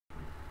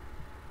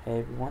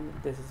Hey everyone,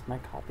 this is my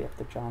copy of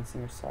the John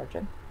Singer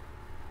Sargent.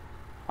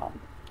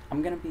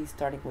 I'm gonna be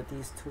starting with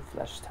these two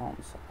flesh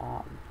tones.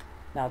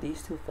 Now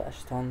these two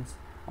flesh tones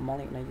I'm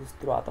only gonna use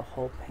throughout the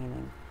whole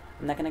painting.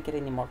 I'm not gonna get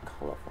any more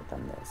colorful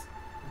than this.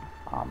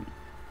 Um,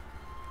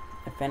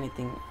 if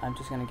anything, I'm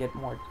just gonna get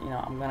more.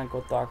 I'm gonna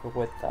go darker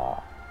with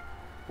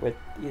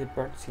either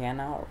burnt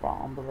sienna or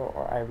raw umber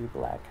or ivory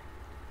black.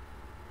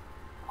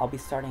 I'll be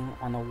starting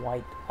on a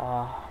white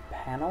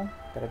panel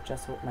that I've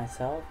adjusted with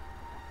myself.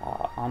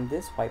 On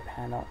this white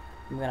panel,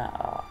 I'm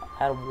gonna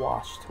add a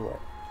wash to it,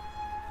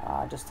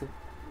 just to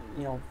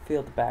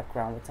fill the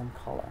background with some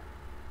color.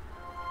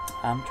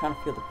 I'm trying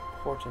to fill the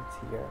portraits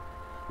here,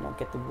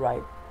 get the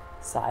right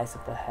size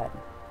of the head.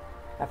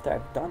 After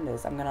I've done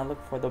this, I'm gonna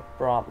look for the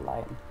broad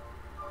light.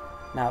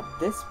 Now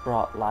this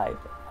broad light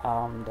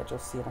that you'll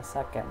see in a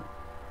second,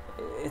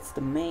 it's the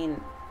main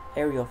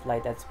area of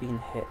light that's being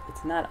hit.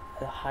 It's not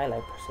a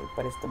highlight per se,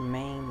 but it's the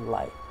main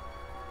light.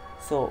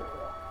 So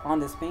on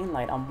this main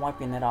light, I'm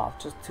wiping it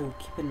off just to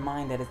keep in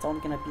mind that it's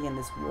only going to be in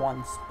this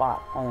one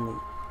spot only.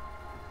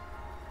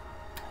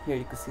 Here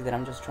you can see that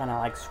I'm just trying to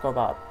like scrub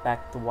out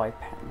back the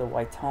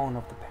white tone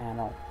of the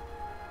panel.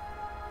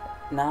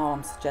 Now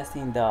I'm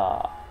suggesting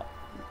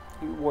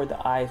where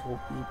the eyes will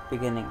be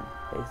beginning,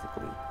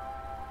 basically.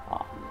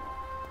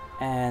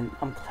 And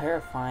I'm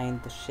clarifying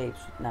the shapes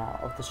now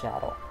of the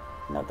shadow.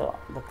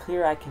 The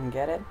clearer I can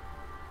get it,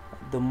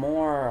 the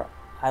more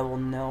I will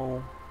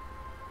know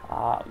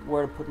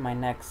where to put my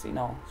next,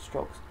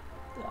 strokes.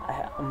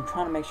 I'm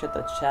trying to make sure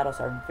the shadows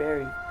are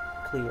very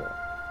clear.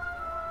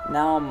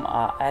 Now I'm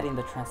adding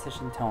the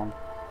transition tone.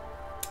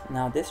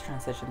 Now this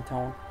transition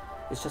tone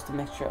is just a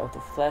mixture of the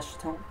flesh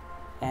tone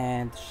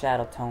and the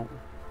shadow tone.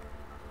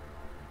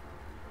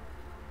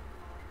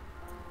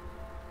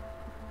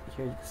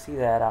 Here you can see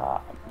that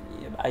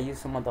I use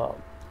some of the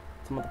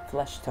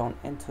flesh tone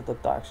into the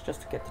darks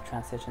just to get the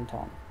transition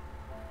tone.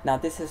 Now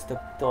this is the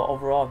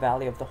overall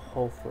value of the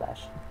whole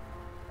flesh.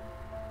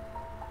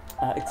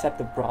 Except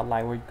the broad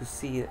light where you can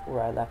see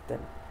where I left it.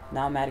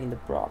 Now I'm adding the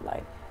broad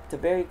light. It's a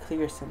very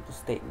clear, simple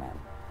statement.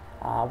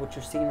 What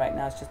you're seeing right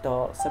now is just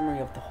a summary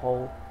of the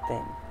whole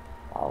thing.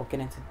 I'll get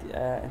into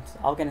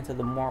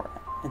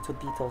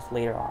details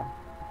later on.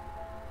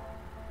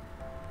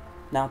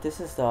 Now this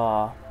is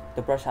the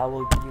brush I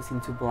will be using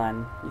to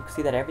blend. You can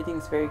see that everything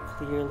is very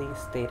clearly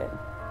stated.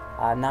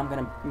 Now I'm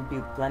going to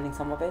be blending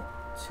some of it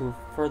to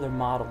further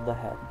model the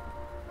head.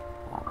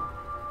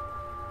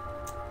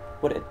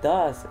 What it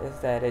does is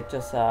that it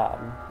just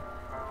here,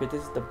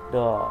 this is the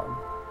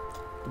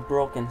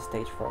broken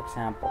stage, for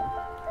example.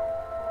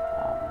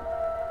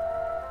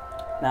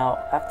 Now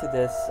after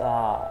this,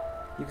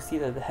 you can see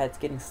that the head's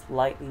getting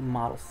slightly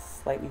modeled,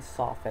 slightly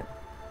softened.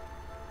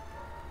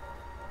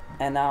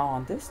 And now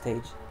on this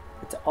stage,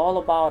 it's all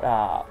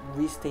about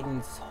restating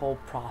this whole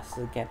process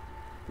again,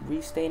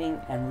 restating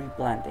and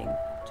reblending,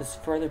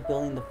 just further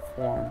building the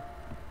form.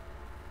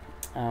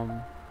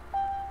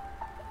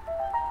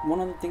 One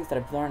of the things that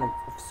I've learned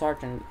of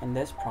Sargent in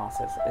this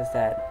process is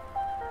that,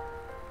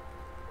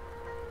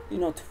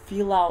 to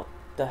feel out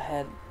the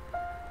head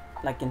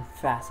like in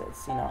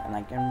facets, and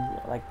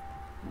like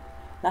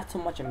not so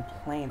much in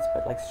planes,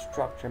 but like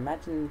structure.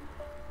 Imagine,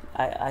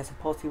 I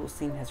suppose he was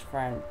seeing his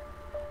friend,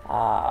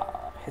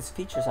 his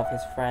features of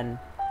his friend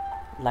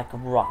like a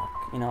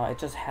rock. It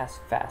just has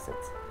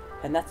facets,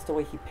 and that's the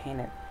way he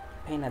painted.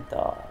 He painted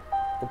the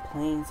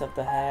planes of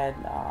the head.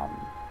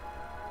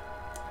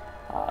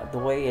 The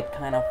way it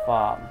kind of,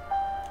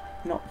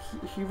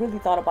 he really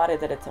thought about it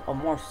that it's a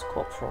more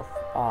sculptural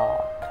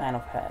kind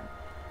of head,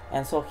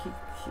 and so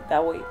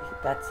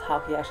that's how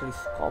he actually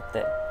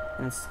sculpted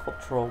in a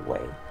sculptural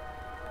way.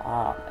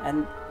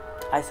 And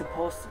I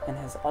suppose in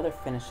his other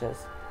finishes,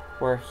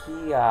 where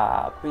he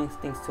brings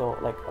things to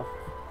like a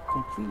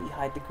completely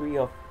high degree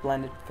of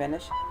blended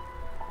finish,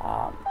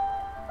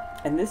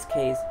 in this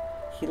case,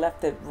 he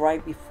left it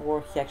right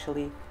before he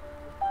actually,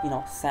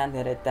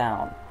 sanded it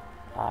down.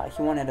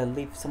 He wanted to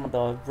leave some of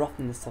the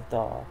roughness of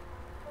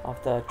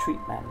the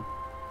treatment.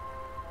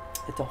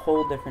 It's a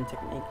whole different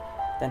technique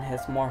than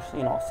his more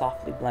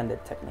softly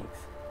blended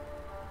techniques.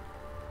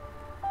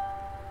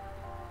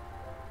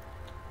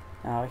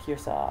 Now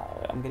here's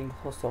I'm getting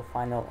close to a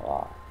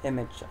final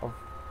image of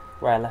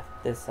where I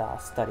left this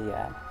study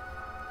at,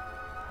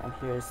 and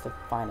here's the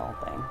final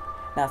thing.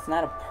 Now it's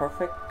not a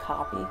perfect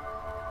copy.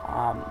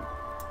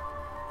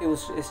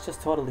 It's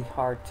just totally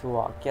hard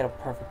to get a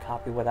perfect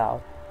copy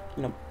without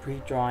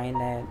pre-drawing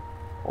it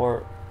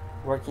or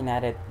working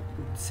at it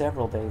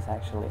several days.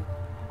 Actually,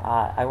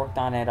 I worked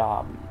on it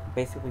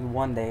basically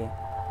one day,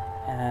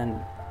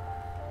 and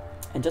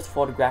just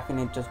photographing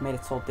it just made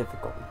it so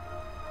difficult.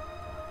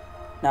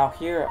 Now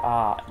here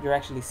you're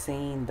actually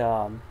seeing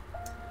the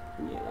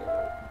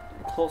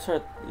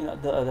closer,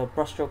 the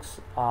brushstrokes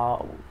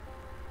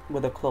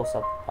with a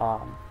close-up.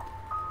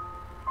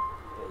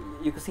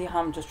 You can see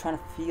how I'm just trying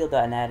to feel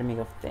the anatomy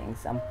of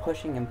things. I'm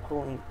pushing and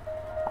pulling,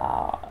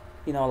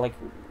 like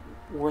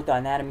where the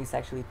anatomy is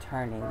actually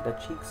turning, the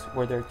cheeks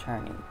where they're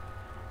turning.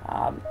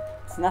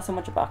 it's not so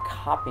much about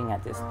copying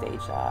at this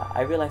stage.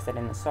 I realized that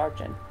in the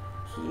Sargent,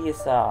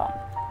 he's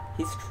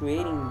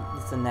creating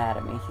this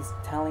anatomy. He's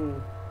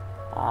telling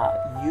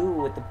you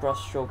with the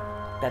brushstroke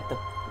that the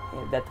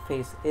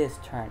face is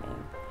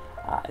turning.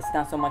 It's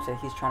not so much that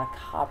he's trying to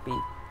copy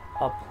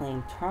a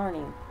plane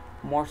turning,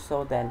 more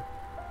so than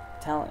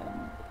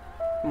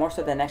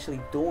actually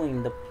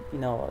doing the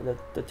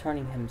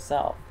turning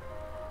himself.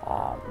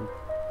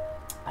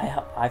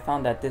 I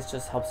found that this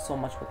just helps so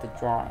much with the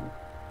drawing.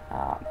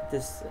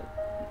 This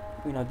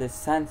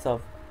sense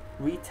of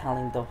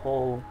retelling the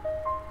whole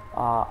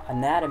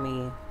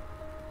anatomy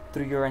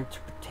through your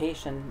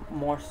interpretation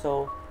more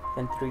so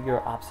than through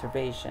your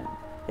observation.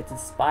 It's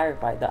inspired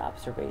by the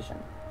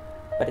observation,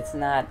 but it's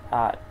not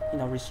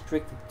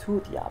restricted to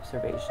the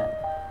observation.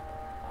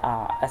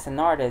 As an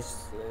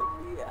artist,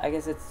 I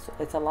guess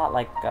it's a lot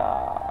like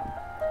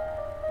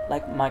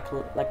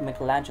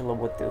Michelangelo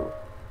would do.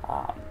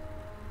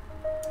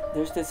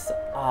 There's this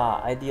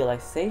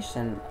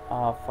idealization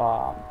of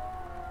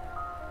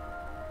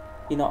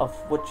of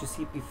what you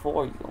see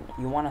before you.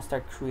 You want to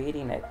start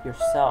creating it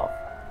yourself.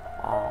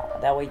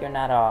 That way, you're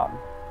not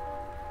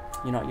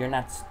you're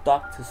not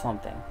stuck to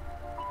something.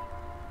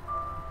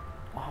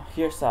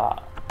 Here's an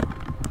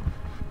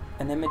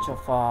image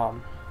of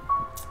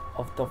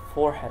the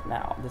forehead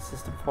now. This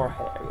is the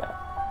forehead area.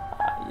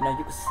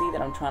 You can see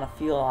that I'm trying to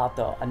feel out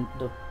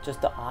just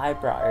the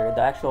eyebrow area,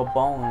 the actual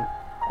bone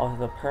of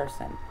the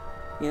person.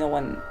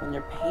 When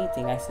you're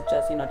painting, I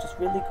suggest just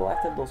really go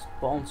after those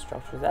bone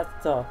structures.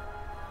 That's the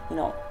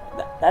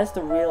that's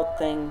the real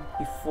thing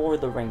before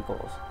the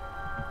wrinkles.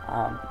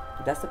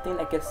 That's the thing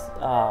that gives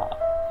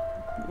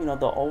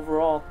the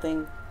overall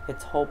thing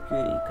its whole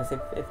beauty. Because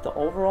if the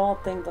overall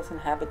thing doesn't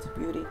have its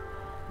beauty,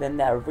 then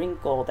that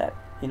wrinkle, that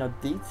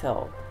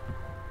detail,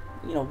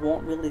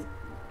 won't really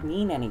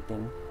mean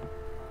anything.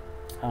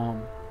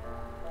 And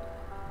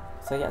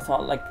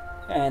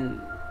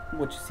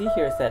what you see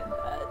here is that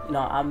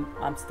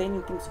I'm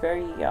stating things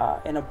very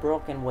in a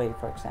broken way.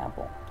 For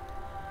example,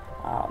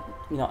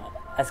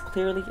 as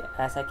clearly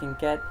as I can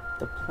get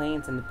the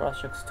planes and the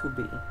brushstrokes to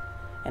be,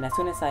 and as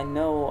soon as I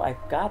know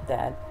I've got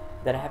that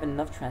I have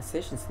enough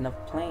transitions, enough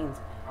planes,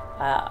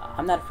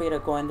 I'm not afraid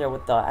of going there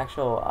with the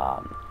actual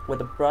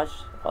with a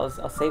brush, a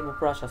sable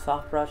brush, a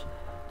soft brush,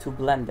 to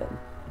blend it.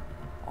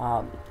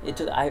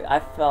 I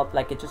felt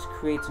like it just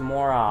creates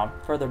more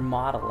further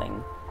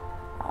modeling,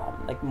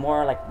 like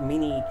more like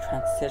mini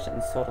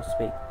transitions, so to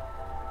speak.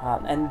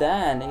 And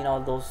then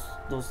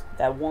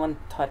that one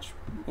touch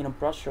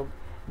brushstroke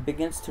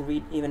begins to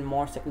read even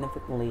more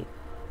significantly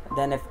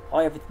than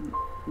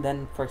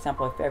for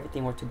example, if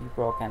everything were to be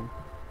broken.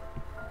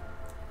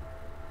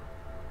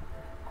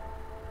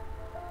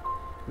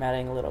 I'm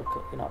adding a little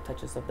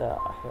touches of the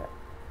hair.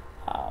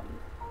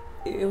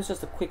 It was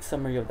just a quick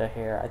summary of the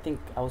hair. I think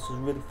I was just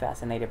really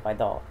fascinated by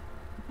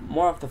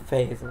more of the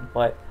face,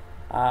 but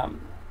I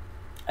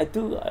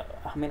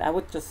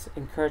would just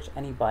encourage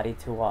anybody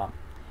to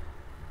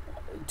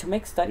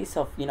make studies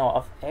of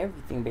of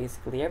everything,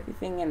 basically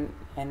everything,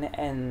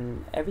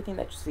 and everything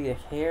that you see, the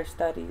hair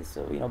studies,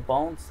 so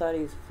bone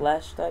studies,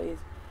 flesh studies,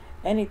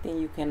 anything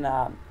you can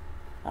that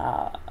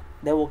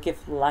will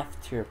give life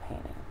to your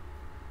painting.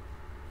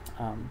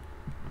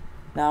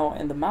 Now,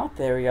 in the mouth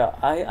area,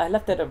 I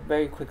left it a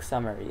very quick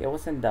summary. It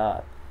wasn't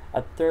a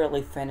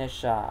thoroughly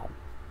finished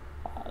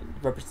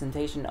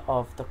representation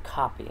of the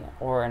copy,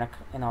 or in a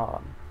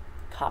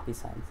copy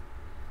sense.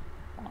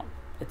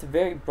 It's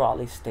very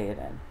broadly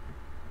stated.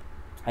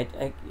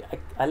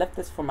 I left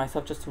this for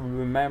myself just to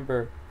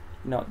remember,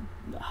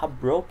 how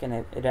broken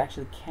it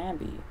actually can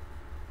be.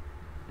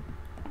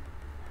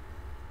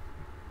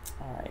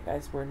 Alright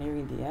guys, we're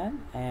nearing the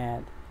end,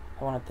 and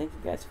I want to thank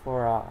you guys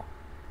for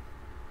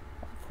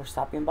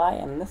stopping by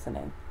and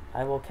listening.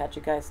 I will catch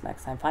you guys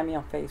next time. Find me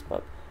on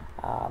Facebook,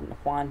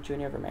 Juan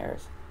Jr.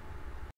 Ramirez.